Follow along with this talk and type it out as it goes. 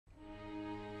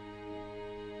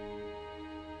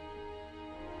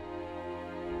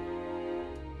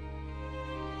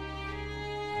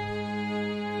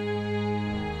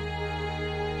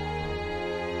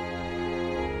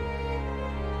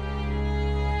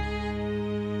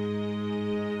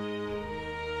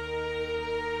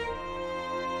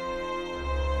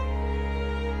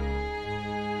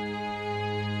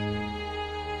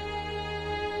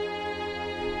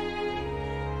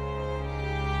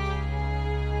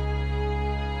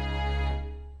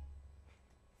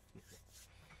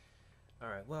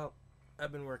Alright, well,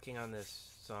 I've been working on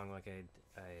this song like I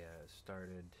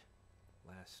started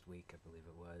last week, I believe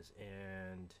it was,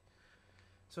 and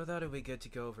so I thought it would be good to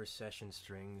go over session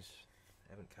strings.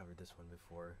 I haven't covered this one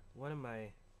before. One of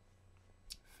my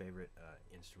favorite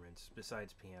instruments,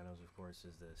 besides pianos, of course,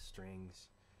 is the strings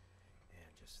and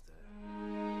just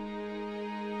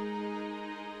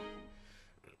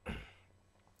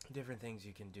the different things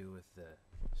you can do with the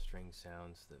string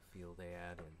sounds, the feel they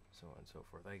add, and so on and so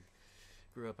forth. I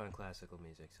grew up on classical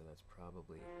music, so that's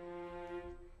probably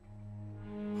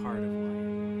part of why.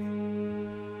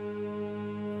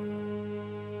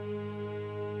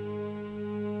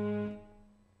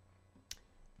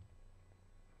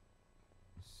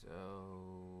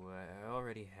 So I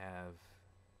already have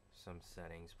some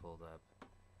settings pulled up.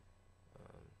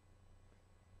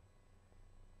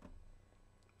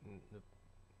 The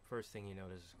first thing you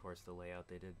notice is, of course, the layout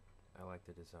they did. I like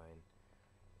the design,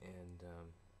 and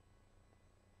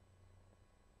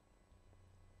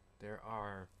there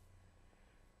are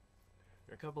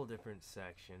a couple different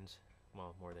sections,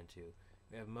 well, more than two.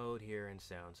 We have mode here and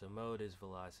sound. So mode is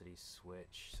velocity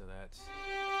switch, so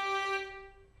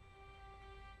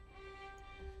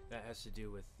that has to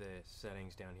do with the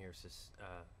settings down here,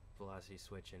 velocity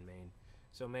switch and main.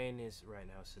 So main is right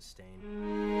now sustained,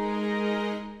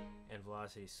 and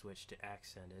velocity switch to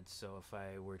accented. So if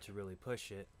I were to really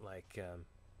push it, like,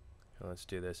 let's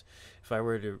do this. If I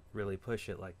were to really push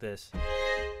it like this,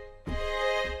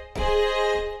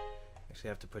 actually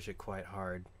have to push it quite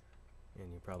hard,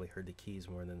 and you probably heard the keys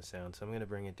more than the sound, so I'm going to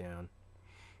bring it down.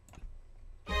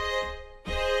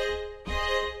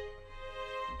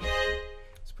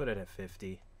 Let's put it at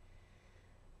 50.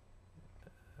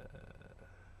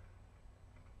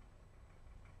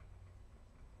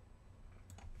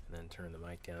 And then turn the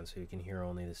mic down so you can hear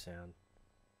only the sound.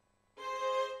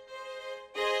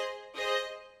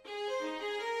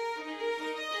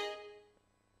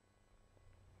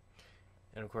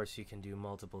 And of course you can do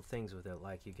multiple things with it,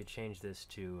 like you could change this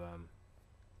to,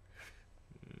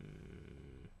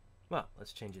 well,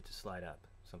 let's change it to slide up,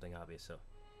 something obvious, so.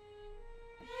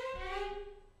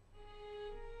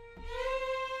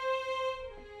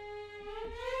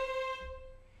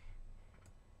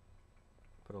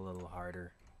 Put a little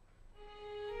harder.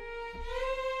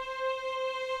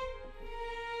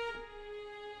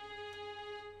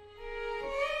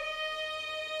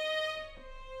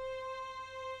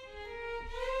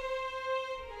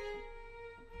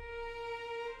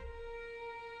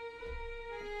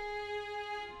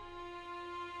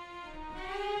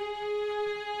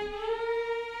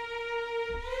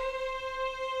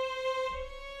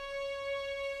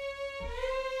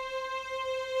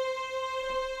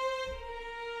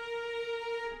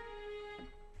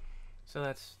 So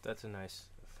that's a nice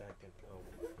effect. Oh,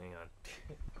 hang on.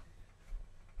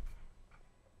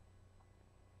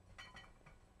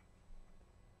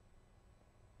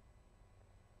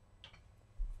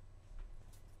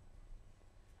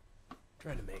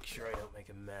 Trying to make sure I don't make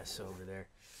a mess over there.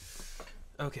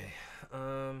 Okay.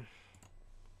 So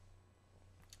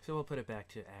we'll put it back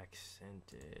to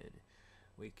accented.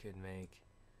 We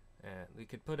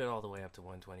could put it all the way up to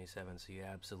 127, so you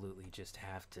absolutely just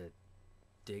have to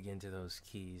dig into those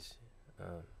keys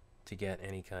to get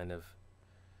any kind of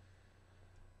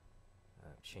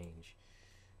change.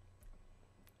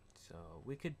 So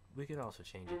we could also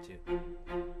change it too.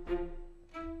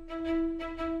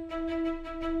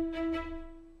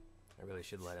 I really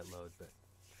should let it load, but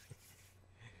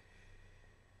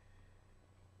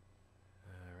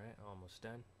all right, almost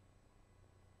done.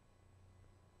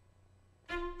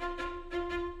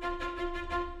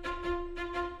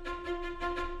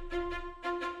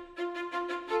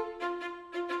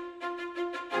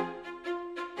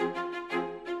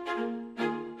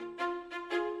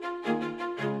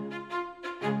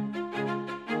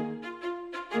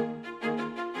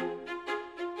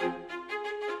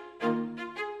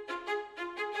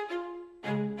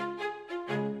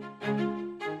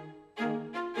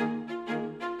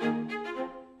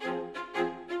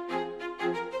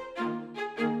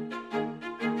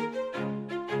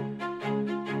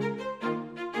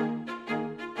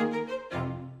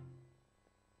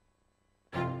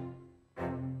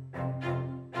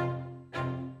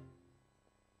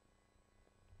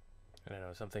 I don't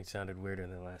know, something sounded weirder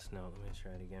than the last note. Let me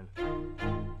try it again.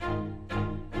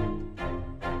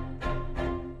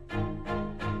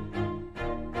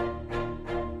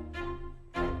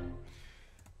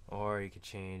 Or you could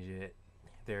change it.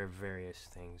 There are various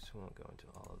things. We won't go into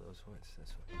all of those ones.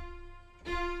 That's fine.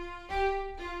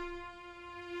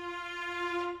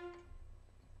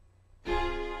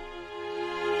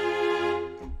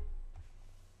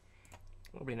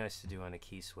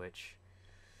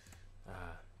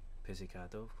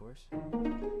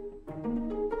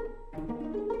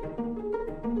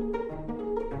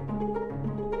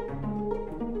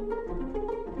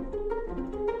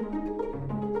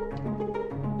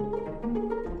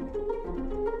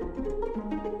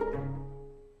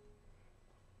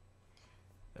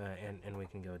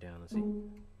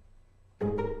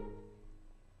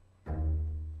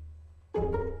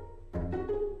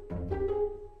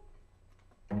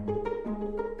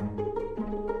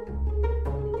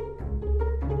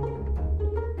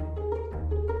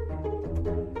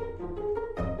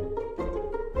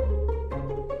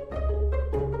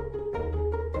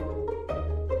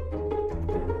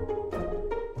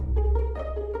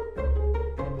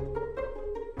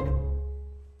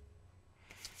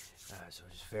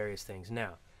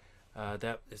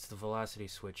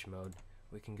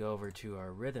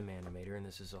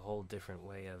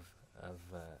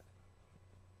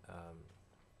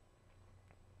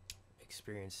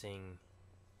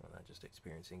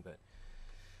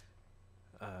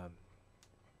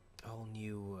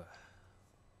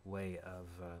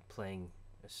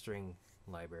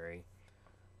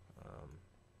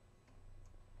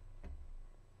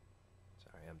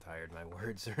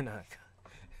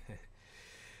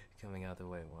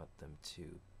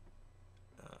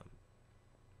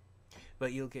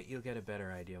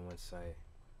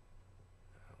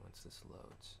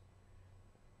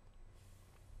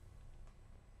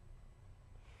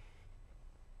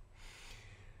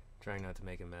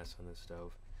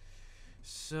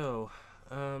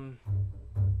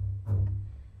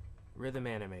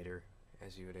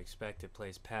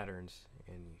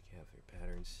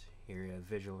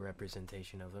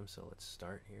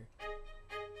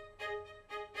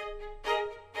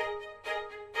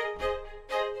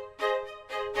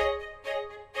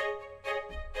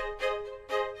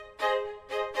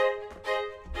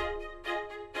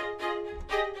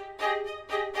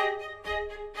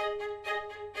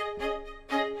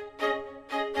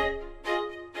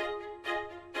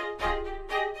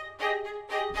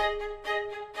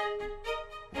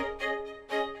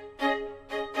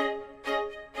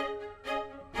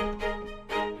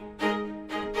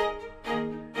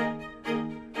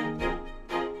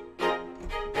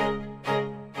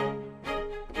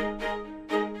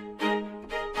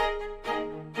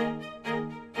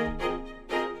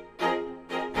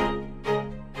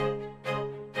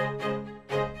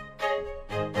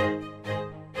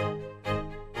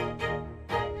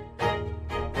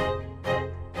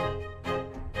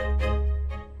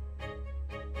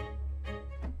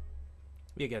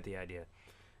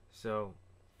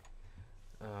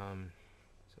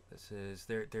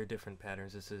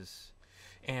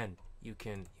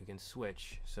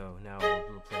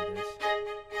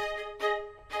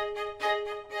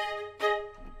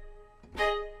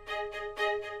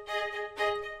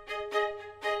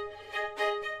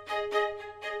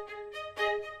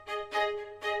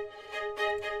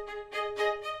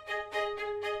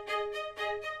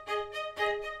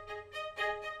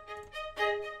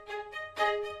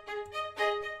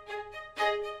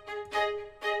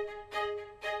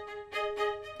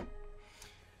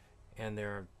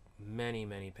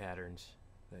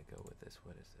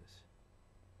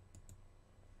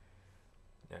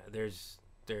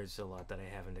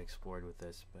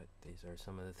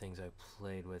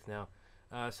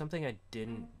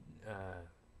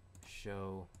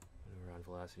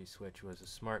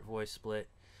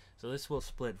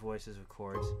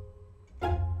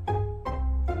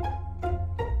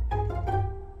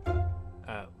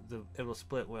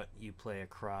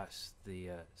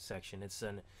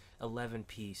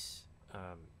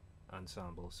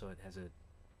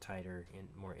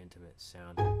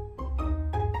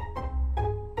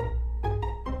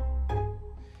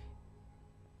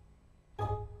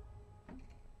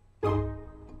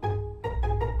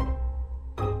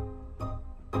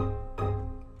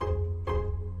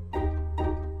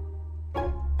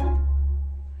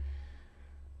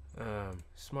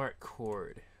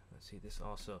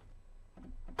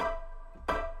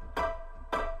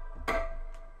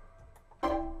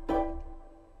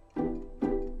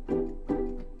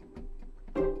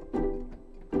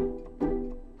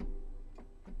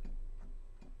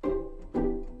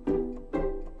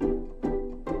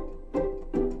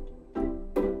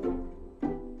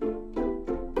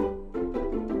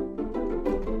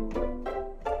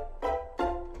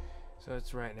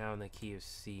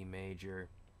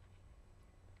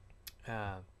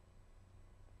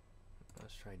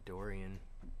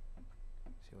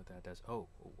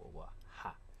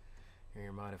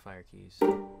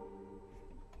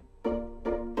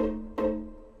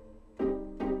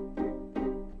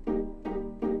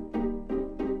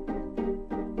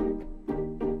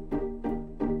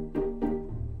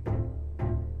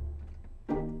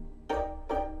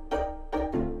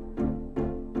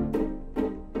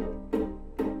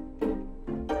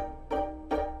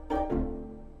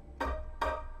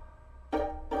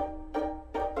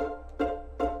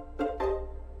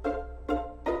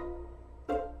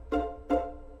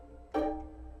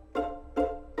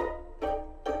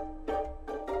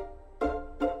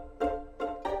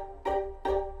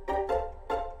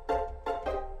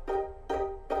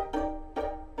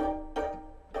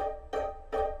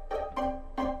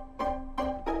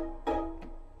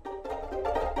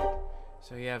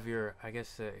 So you have your, I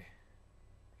guess,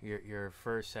 your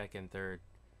first, second, third,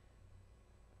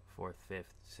 fourth,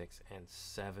 fifth, sixth, and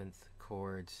seventh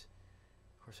chords.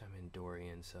 Of course, I'm in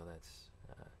Dorian, so that's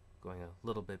going a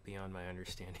little bit beyond my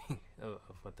understanding of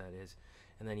what that is.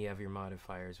 And then you have your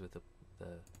modifiers with the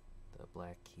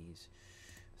black keys.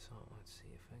 So let's see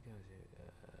if I go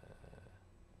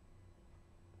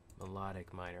to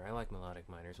melodic minor. I like melodic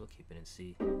minors. We'll keep it in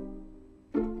C.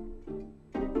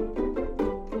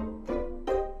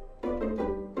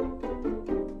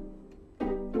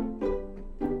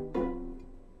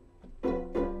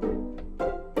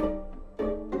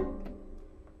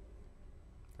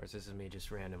 Of course, this is me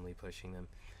just randomly pushing them.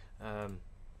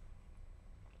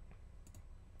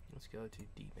 Let's go to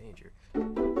D major.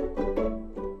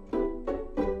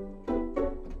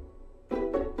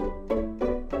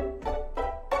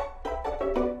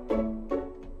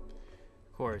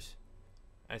 Of course,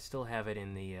 I still have it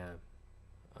in the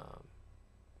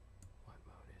what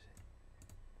mode is it?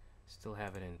 Still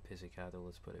have it in pizzicato.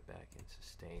 Let's put it back in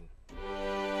sustain.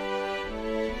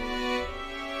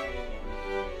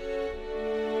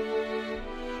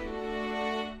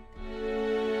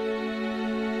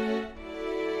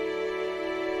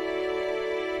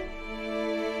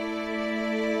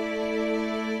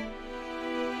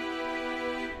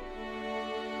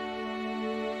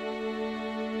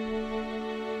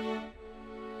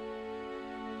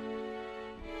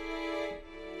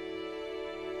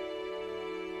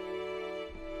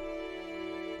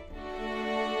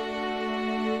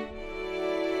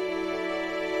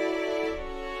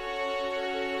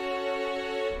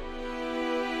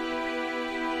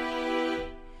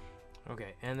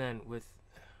 Okay, and then with,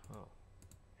 oh,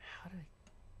 how did I,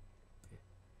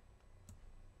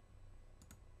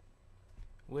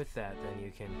 with that, then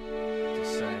you can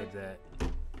decide that,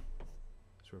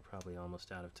 because we're probably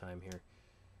almost out of time here.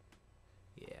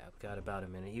 Yeah, I've got about a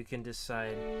minute. You can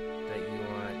decide that you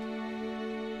want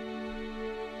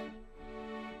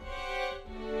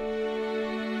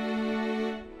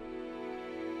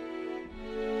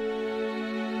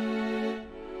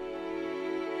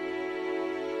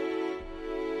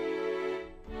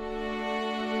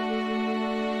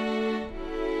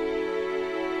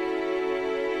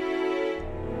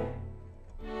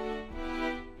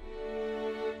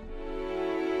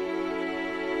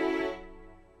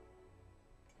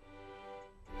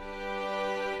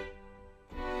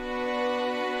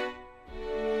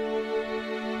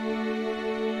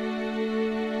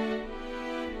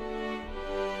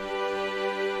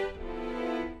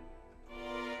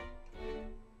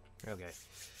okay.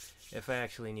 If I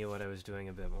actually knew what I was doing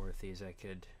a bit more with these, I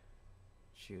could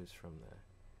choose from the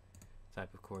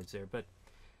type of chords there. But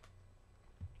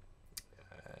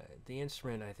the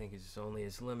instrument, I think, is only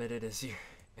as limited as you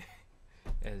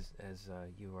as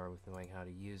you are with knowing how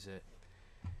to use it.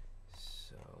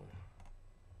 So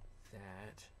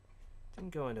that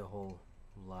didn't go into a whole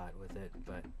lot with it,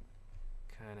 but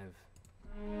kind of.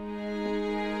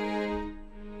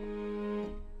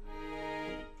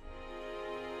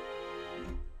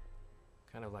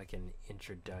 Kind of like an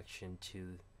introduction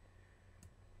to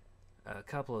a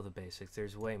couple of the basics.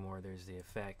 There's way more. There's the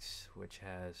effects, which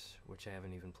I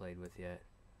haven't even played with yet.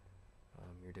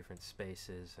 Your different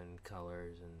spaces and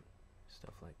colors and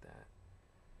stuff like that.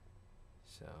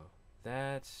 So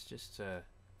that's just a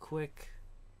quick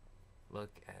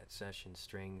look at session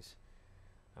strings.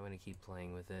 I'm going to keep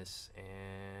playing with this,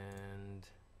 and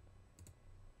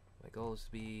my goal is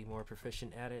to be more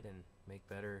proficient at it and make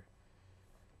better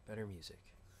music.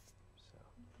 So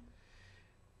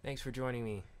thanks for joining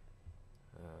me.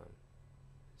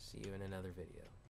 See you in another video.